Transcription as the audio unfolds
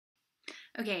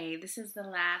Okay, this is the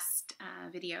last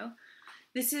video.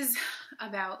 This is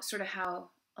about sort of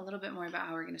a little bit more about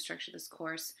how we're going to structure this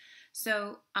course.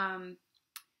 So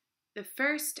the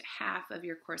first half of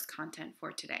your course content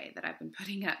for today that I've been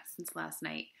putting up since last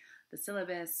night, the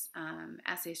syllabus,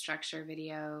 essay structure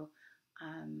video,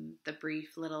 the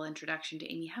brief little introduction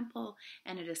to Amy Hempel,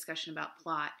 and a discussion about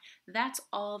plot, that's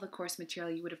all the course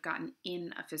material you would have gotten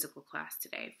in a physical class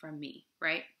today from me,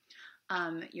 right?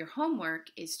 Your homework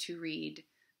is to read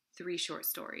 3 short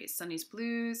stories. Sunny's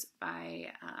Blues by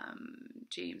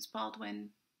James Baldwin.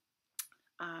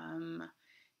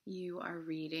 You are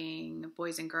reading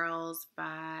Boys and Girls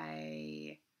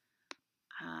by,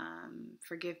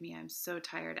 forgive me, I'm so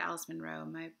tired, Alice Munro.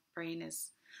 My brain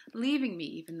is leaving me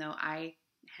even though I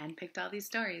handpicked all these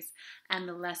stories. And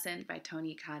The Lesson by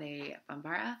Tony Kade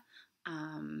Bambara.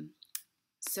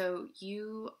 So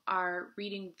you are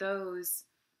reading those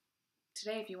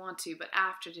today if you want to, but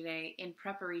after today in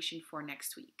preparation for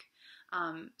next week.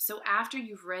 So after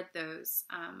you've read those,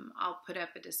 I'll put up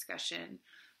a discussion,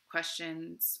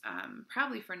 questions,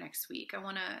 probably for next week. I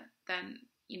want to then,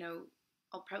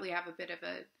 I'll probably have a bit of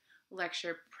a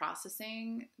lecture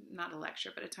processing, not a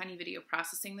lecture, but a tiny video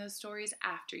processing those stories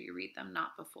after you read them,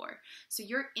 not before. So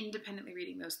you're independently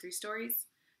reading those 3 stories.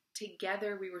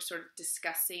 Together we were sort of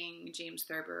discussing James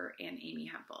Thurber and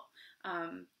Amy Hempel.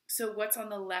 So what's on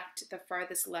the left, the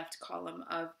farthest left column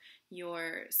of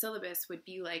your syllabus would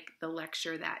be like the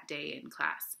lecture that day in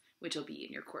class, which will be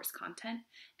in your course content.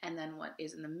 And then what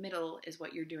is in the middle is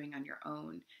what you're doing on your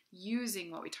own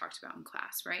using what we talked about in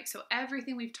class, right? So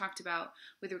everything we've talked about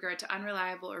with regard to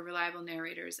unreliable or reliable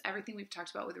narrators, everything we've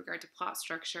talked about with regard to plot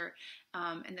structure,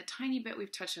 and the tiny bit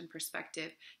we've touched on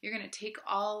perspective, you're going to take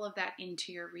all of that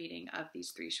into your reading of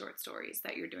these 3 short stories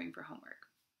that you're doing for homework.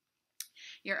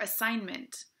 Your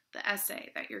assignment, the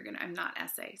essay that you're going to, I'm not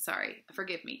essay, sorry,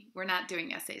 forgive me, we're not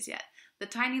doing essays yet. The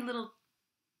tiny little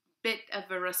bit of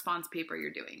a response paper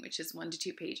you're doing, which is 1 to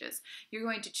 2 pages. You're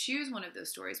going to choose one of those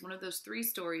stories, one of those 3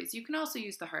 stories. You can also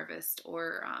use The Harvest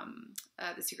or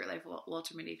The Secret Life of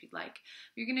Walter Mitty if you'd like.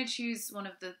 You're going to choose one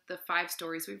of the 5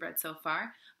 stories we've read so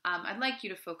far. I'd like you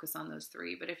to focus on those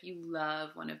 3, but if you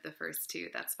love one of the first 2,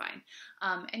 that's fine.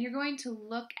 And you're going to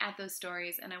look at those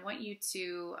stories, and I want you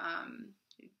to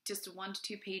just 1 to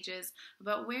 2 pages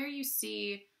about where you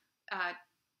see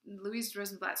Louise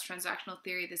Rosenblatt's transactional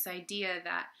theory, this idea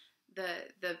that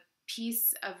the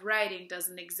piece of writing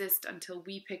doesn't exist until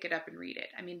we pick it up and read it.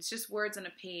 I mean, it's just words on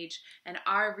a page, and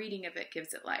our reading of it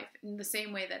gives it life, in the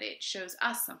same way that it shows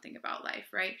us something about life,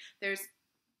 right? There's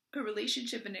a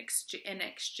relationship in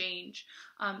exchange.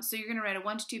 So you're going to write a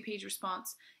 1 to 2 page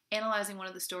response analyzing one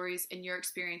of the stories and your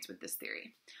experience with this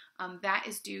theory. That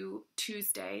is due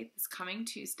Tuesday, this coming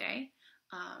Tuesday,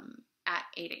 at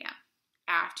 8 a.m.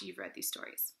 after you've read these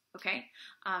stories, okay?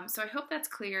 So I hope that's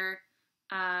clear.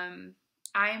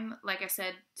 I'm, like I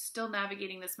said, still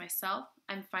navigating this myself.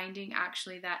 I'm finding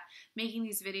actually that making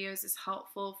these videos is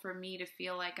helpful for me to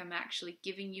feel like I'm actually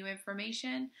giving you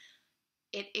information.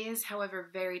 It is, however,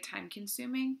 very time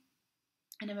consuming,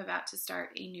 and I'm about to start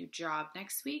a new job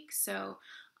next week. So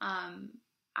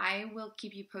I will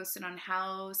keep you posted on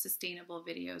how sustainable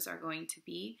videos are going to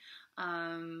be.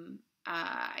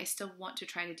 I still want to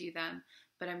try to do them,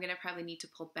 but I'm going to probably need to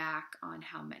pull back on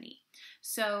how many.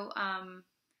 So,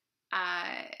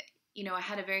 I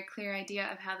had a very clear idea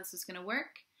of how this was going to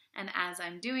work, and as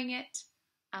I'm doing it,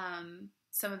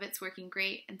 some of it's working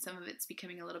great and some of it's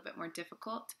becoming a little bit more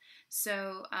difficult.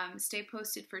 So stay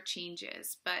posted for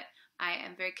changes, but I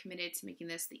am very committed to making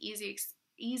this the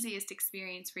easiest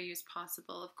experience for you as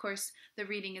possible. Of course, the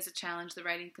reading is a challenge, the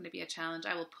writing is going to be a challenge.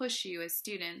 I will push you as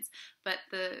students, but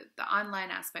the online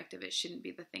aspect of it shouldn't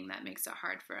be the thing that makes it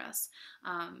hard for us.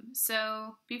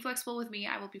 So be flexible with me,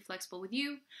 I will be flexible with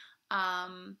you.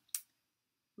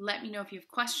 Let me know if you have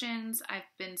questions. I've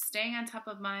been staying on top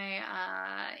of my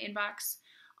inbox,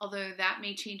 although that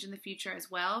may change in the future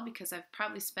as well, because I've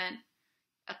probably spent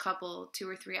a couple, 2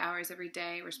 or 3 hours every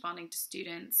day responding to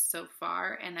students so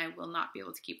far, and I will not be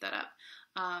able to keep that up.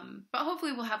 But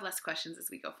hopefully we'll have less questions as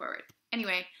we go forward.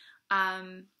 Anyway,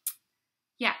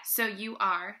 yeah, so you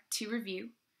are, to review,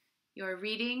 you're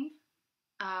reading,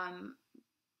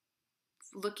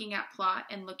 looking at plot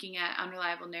and looking at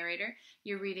unreliable narrator.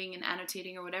 You're reading and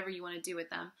annotating or whatever you want to do with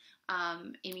them.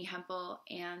 Amy Hempel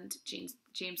and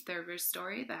James Thurber's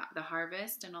story, The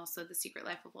Harvest, and also The Secret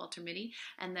Life of Walter Mitty.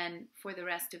 And then for the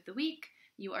rest of the week,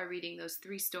 you are reading those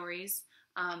 3 stories,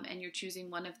 and you're choosing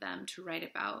one of them to write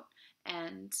about.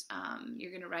 And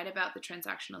you're going to write about the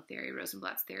transactional theory,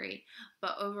 Rosenblatt's theory.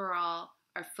 But overall,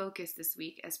 our focus this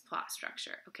week as plot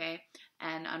structure, okay?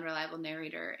 And unreliable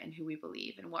narrator and who we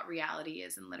believe and what reality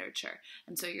is in literature.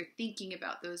 And so you're thinking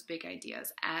about those big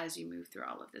ideas as you move through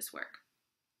all of this work.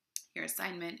 Your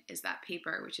assignment is that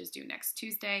paper, which is due next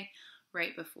Tuesday,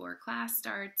 right before class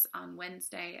starts on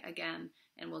Wednesday again,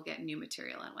 and we'll get new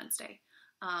material on Wednesday.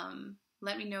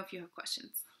 Let me know if you have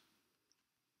questions.